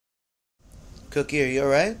Cookie, are you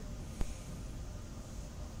alright?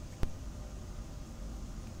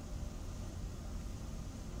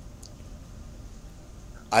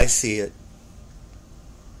 I see it.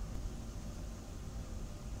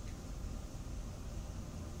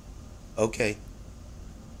 Okay.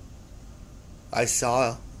 I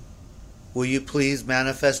saw. Will you please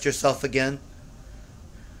manifest yourself again?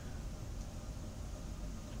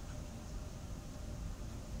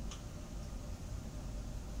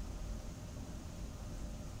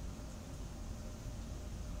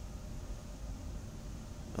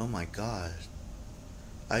 Oh my God.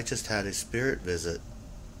 I just had a spirit visit.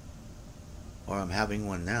 Or I'm having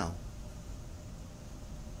one now.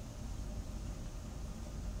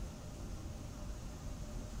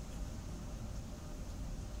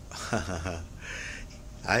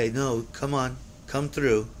 I know. Come on. Come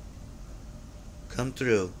through. Come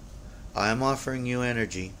through. I'm offering you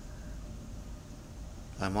energy.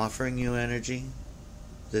 I'm offering you energy.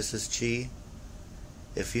 This is Chi.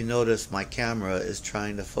 If you notice, my camera is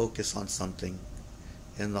trying to focus on something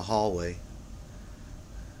in the hallway.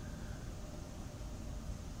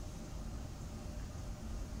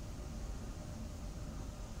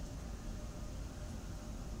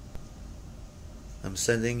 I'm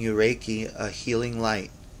sending you Reiki, a healing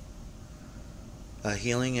light, a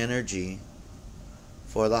healing energy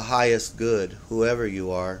for the highest good, whoever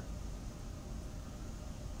you are.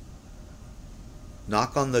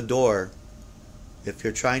 Knock on the door if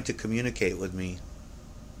you're trying to communicate with me.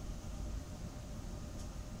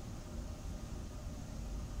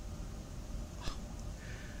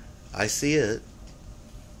 I see it.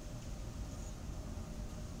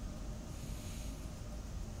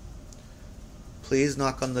 Please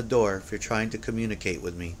knock on the door if you're trying to communicate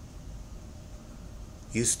with me.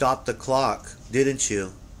 You stopped the clock, didn't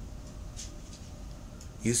you?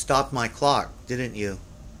 You stopped my clock, didn't you?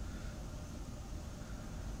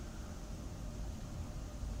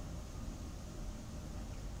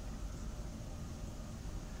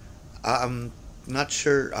 I'm not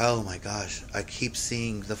sure. Oh my gosh, I keep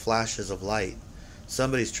seeing the flashes of light.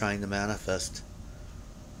 Somebody's trying to manifest.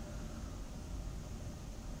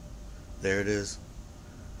 There it is.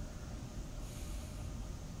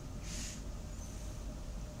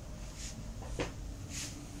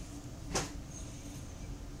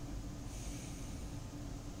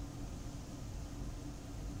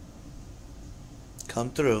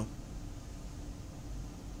 Come through.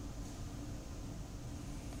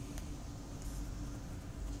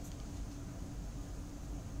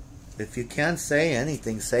 If you can't say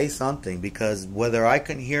anything, say something, because whether I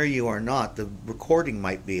can hear you or not, the recording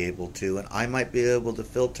might be able to, and I might be able to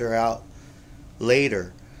filter out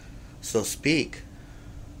later. So speak,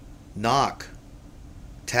 knock,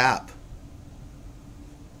 tap.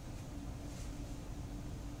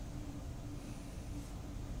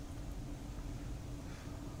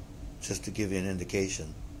 Just to give you an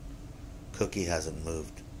indication, Cookie hasn't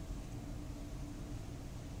moved.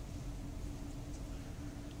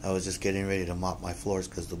 I was just getting ready to mop my floors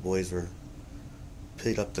because the boys were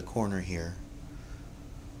picked up the corner here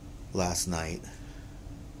last night.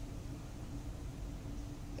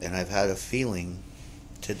 And I've had a feeling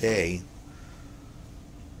today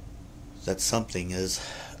that something is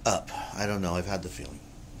up. I don't know, I've had the feeling.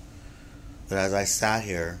 But as I sat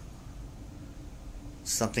here,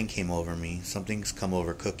 something came over me. Something's come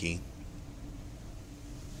over Cookie.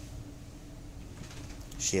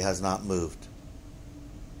 She has not moved.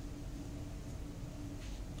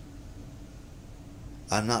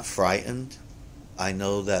 I'm not frightened. I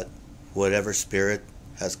know that whatever spirit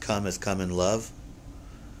has come in love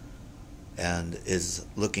and is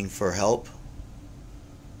looking for help,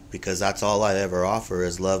 because that's all I ever offer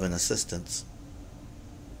is love and assistance.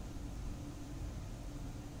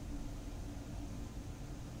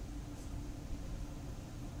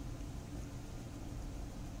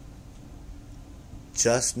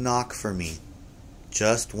 Just knock for me.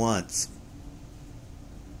 Just once.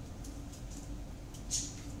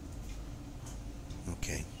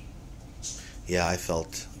 Okay. Yeah, I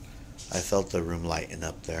felt the room lighten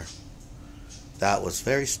up there. That was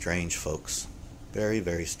very strange, folks. Very,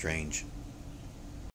 very strange.